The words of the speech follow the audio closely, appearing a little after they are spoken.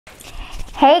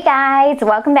Hey guys,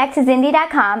 welcome back to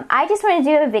Zindee.com. I just want to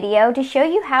do a video to show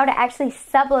you how to actually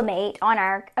sublimate on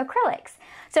our acrylics.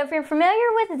 So if you're familiar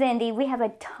with Zindee, we have a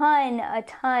ton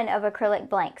of acrylic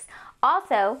blanks.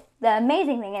 Also, the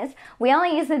amazing thing is we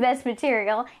only use the best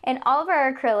material and all of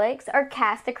our acrylics are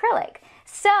cast acrylic.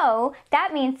 So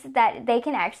that means that they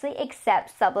can actually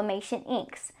accept sublimation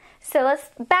inks. So let's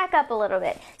back up a little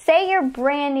bit. Say you're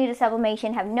brand new to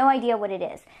sublimation, have no idea what it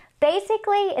is.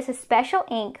 Basically, it's a special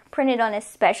ink printed on a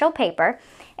special paper,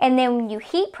 and then you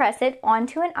heat press it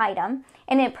onto an item,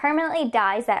 and it permanently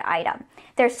dyes that item.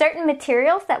 There are certain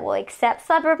materials that will accept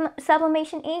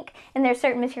sublimation ink, and there are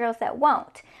certain materials that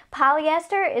won't.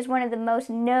 Polyester is one of the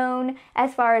most known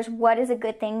as far as what is a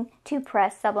good thing to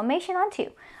press sublimation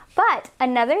onto. But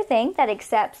another thing that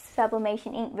accepts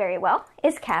sublimation ink very well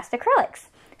is cast acrylics.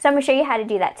 So I'm going to show you how to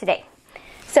do that today.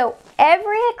 So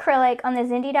every acrylic on the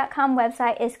Zindee.com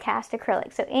website is cast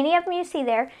acrylic. So any of them you see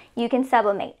there, you can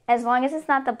sublimate, as long as it's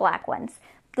not the black ones.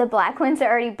 The black ones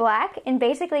are already black, and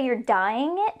basically you're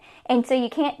dyeing it, and so you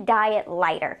can't dye it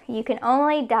lighter. You can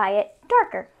only dye it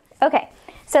darker. Okay,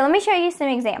 so let me show you some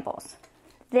examples.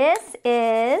 This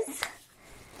is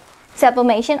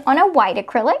sublimation on a white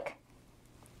acrylic.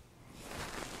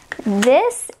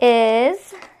 This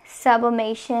is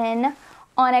sublimation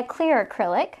on a clear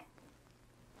acrylic.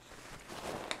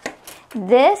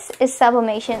 This is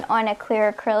sublimation on a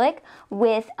clear acrylic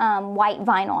with white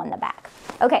vinyl on the back.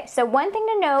 Okay, so one thing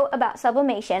to know about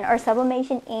sublimation or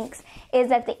sublimation inks is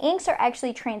that the inks are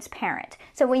actually transparent.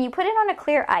 So when you put it on a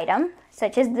clear item,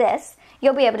 such as this,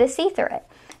 you'll be able to see through it.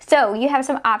 So you have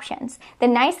some options. The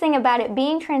nice thing about it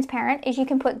being transparent is you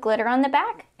can put glitter on the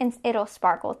back and it'll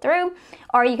sparkle through,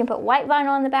 or you can put white vinyl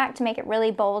on the back to make it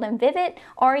really bold and vivid,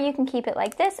 or you can keep it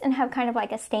like this and have kind of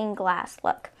like a stained glass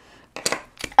look.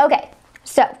 Okay.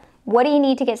 So, what do you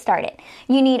need to get started?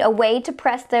 You need a way to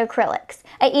press the acrylics.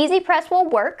 An easy press will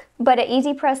work, but an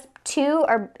easy press 2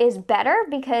 is better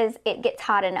because it gets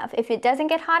hot enough. If it doesn't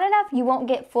get hot enough, you won't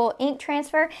get full ink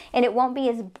transfer and it won't be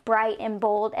as bright and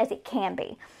bold as it can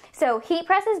be. So, heat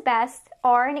press is best,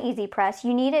 or an easy press.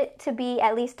 You need it to be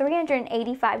at least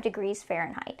 385 degrees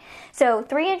Fahrenheit. So,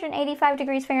 385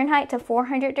 degrees Fahrenheit to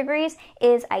 400 degrees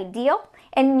is ideal,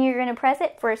 and you're going to press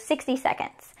it for 60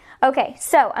 seconds. Okay,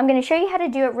 so I'm going to show you how to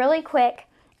do it really quick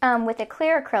with a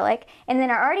clear acrylic, and then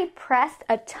I already pressed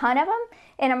a ton of them,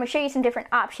 and I'm going to show you some different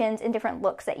options and different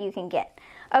looks that you can get.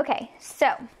 Okay,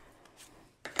 so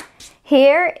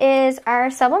here is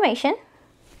our sublimation.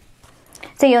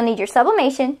 So you'll need your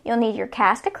sublimation, you'll need your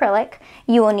cast acrylic,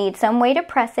 you will need some way to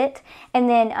press it, and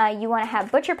then you want to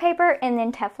have butcher paper and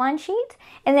then Teflon sheet,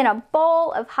 and then a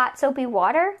bowl of hot soapy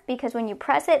water, because when you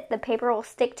press it, the paper will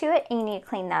stick to it and you need to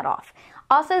clean that off.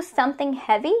 Also, something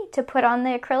heavy to put on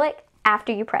the acrylic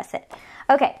after you press it.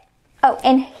 Okay. Oh,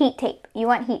 and heat tape. You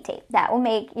want heat tape. That will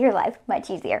make your life much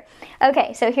easier.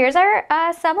 Okay, so here's our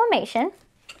sublimation.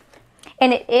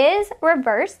 And it is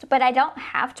reversed, but I don't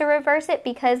have to reverse it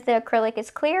because the acrylic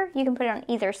is clear. You can put it on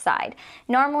either side.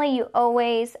 Normally, you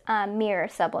always mirror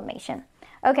sublimation.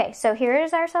 Okay, so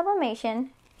here's our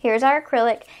sublimation. Here's our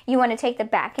acrylic. You want to take the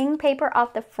backing paper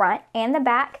off the front and the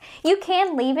back. You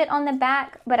can leave it on the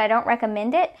back, but I don't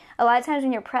recommend it. A lot of times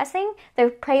when you're pressing, the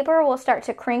paper will start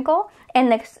to crinkle,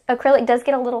 and the acrylic does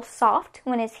get a little soft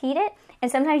when it's heated, and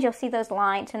sometimes you'll see those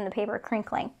lines in the paper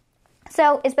crinkling.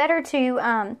 So it's better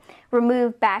to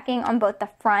remove backing on both the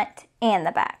front and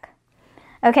the back.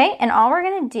 Okay, and all we're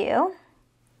going to do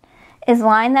is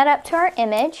line that up to our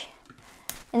image,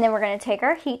 and then we're going to take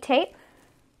our heat tape,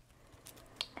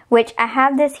 which I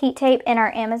have this heat tape in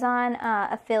our Amazon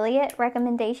affiliate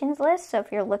recommendations list. So if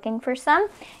you're looking for some,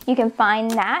 you can find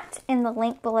that in the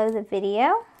link below the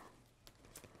video.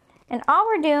 And all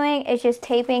we're doing is just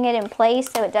taping it in place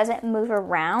so it doesn't move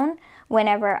around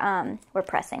whenever we're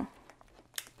pressing.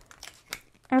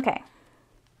 Okay,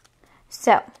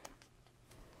 so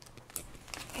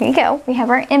here you go. We have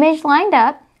our image lined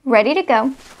up, ready to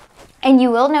go. And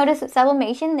you will notice with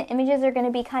sublimation, the images are going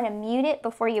to be kind of muted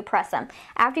before you press them.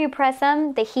 After you press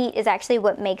them, the heat is actually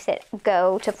what makes it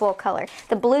go to full color.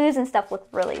 The blues and stuff look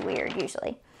really weird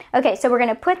usually. Okay, so we're going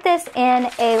to put this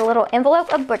in a little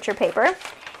envelope of butcher paper,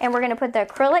 and we're going to put the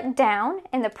acrylic down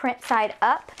and the print side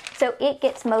up so it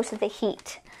gets most of the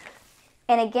heat.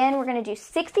 And again, we're going to do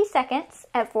 60 seconds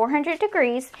at 400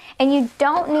 degrees, and you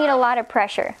don't need a lot of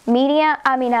pressure.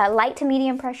 Light to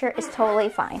medium pressure is totally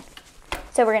fine.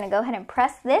 So we're going to go ahead and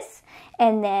press this,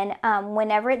 and then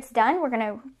whenever it's done, we're going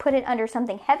to put it under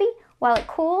something heavy while it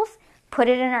cools, put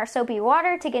it in our soapy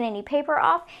water to get any paper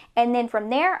off, and then from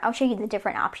there, I'll show you the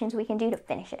different options we can do to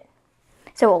finish it.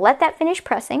 So we'll let that finish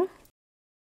pressing.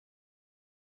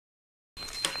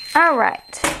 All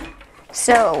right,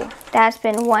 so that's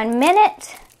been 1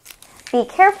 minute. Be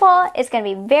careful, it's gonna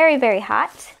be very, very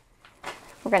hot.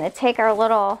 We're gonna take our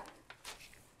little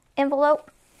envelope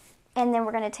and then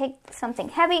we're gonna take something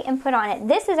heavy and put on it.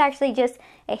 This is actually just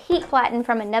a heat flatten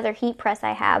from another heat press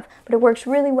I have, but it works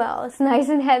really well. It's nice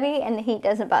and heavy and the heat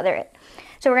doesn't bother it.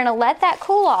 So we're gonna let that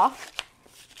cool off.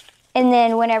 And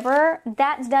then whenever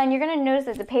that's done, you're gonna notice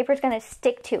that the paper is gonna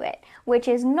stick to it, which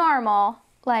is normal.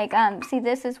 Like, see,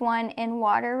 this is one in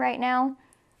water right now.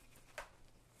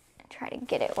 Try to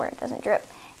get it where it doesn't drip.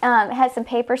 It has some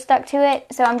paper stuck to it,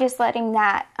 so I'm just letting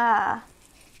that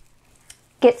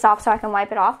get soft so I can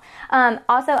wipe it off.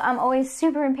 Also, I'm always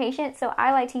super impatient, so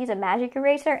I like to use a magic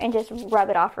eraser and just rub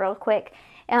it off real quick.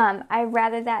 I'd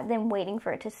rather that than waiting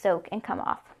for it to soak and come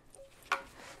off.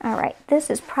 All right, this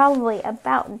is probably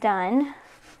about done.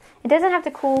 It doesn't have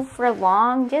to cool for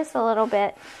long, just a little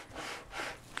bit,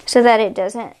 so that it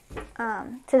doesn't,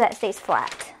 so that it stays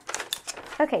flat.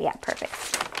 Okay, yeah, perfect.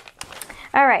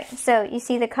 All right, so you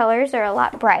see the colors are a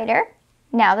lot brighter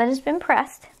now that it's been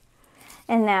pressed.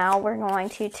 And now we're going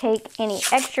to take any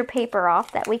extra paper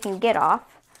off that we can get off.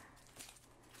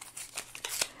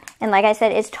 And like I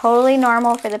said, it's totally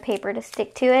normal for the paper to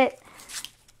stick to it.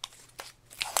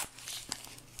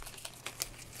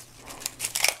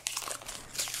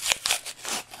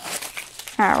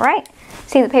 All right,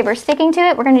 see the paper sticking to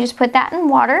it? We're gonna just put that in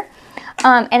water.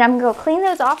 And I'm gonna go clean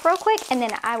those off real quick and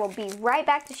then I will be right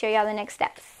back to show y'all the next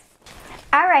steps.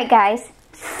 All right, guys,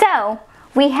 so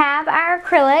we have our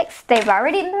acrylics. They've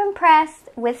already been pressed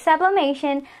with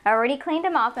sublimation. I already cleaned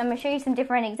them off. I'm gonna show you some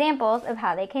different examples of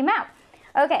how they came out.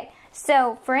 Okay,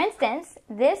 so for instance,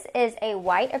 this is a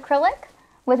white acrylic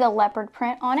with a leopard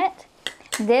print on it.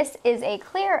 This is a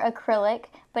clear acrylic,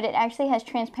 but it actually has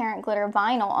transparent glitter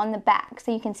vinyl on the back,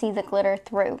 so you can see the glitter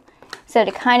through. So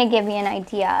to kind of give you an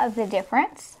idea of the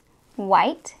difference,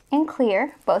 white and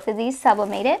clear, both of these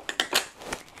sublimated.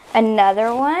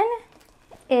 Another one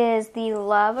is the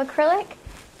Love acrylic.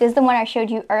 This is the one I showed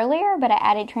you earlier, but I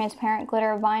added transparent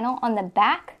glitter vinyl on the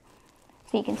back,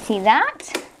 so you can see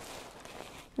that.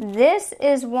 This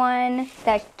is one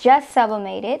that's just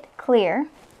sublimated, clear,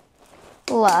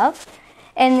 Love.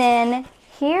 And then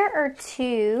here are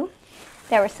two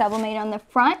that were sublimated on the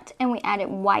front, and we added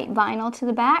white vinyl to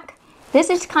the back. This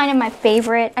is kind of my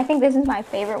favorite. I think this is my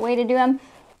favorite way to do them,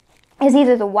 is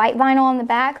either the white vinyl on the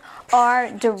back or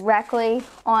directly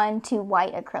onto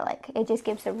white acrylic. It just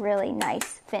gives a really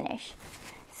nice finish.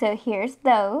 So here's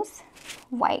those,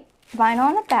 white vinyl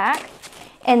on the back.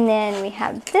 And then we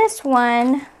have this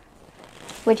one,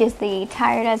 which is the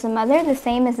Tired as a Mother, the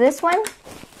same as this one.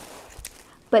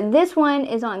 But this one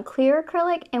is on clear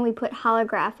acrylic and we put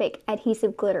holographic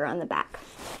adhesive glitter on the back.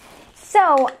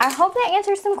 So I hope that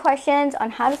answers some questions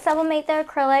on how to sublimate the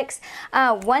acrylics.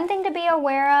 One thing to be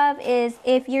aware of is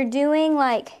if you're doing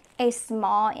like a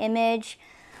small image,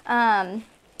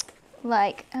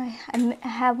 like I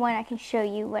have one I can show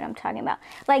you what I'm talking about.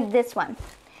 Like this one.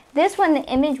 This one, the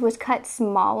image was cut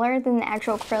smaller than the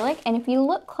actual acrylic, and if you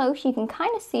look close, you can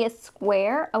kind of see a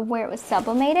square of where it was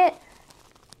sublimated,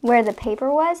 where the paper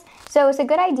was. So it's a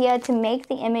good idea to make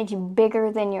the image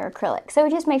bigger than your acrylic. So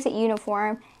it just makes it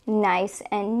uniform, nice,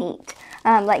 and neat.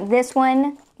 Like this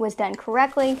one was done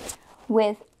correctly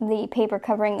with the paper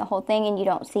covering the whole thing, and you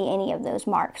don't see any of those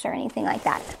marks or anything like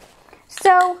that.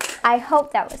 So I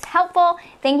hope that was helpful.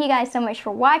 Thank you guys so much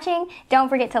for watching. Don't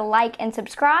forget to like and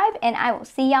subscribe, and I will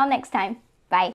see y'all next time.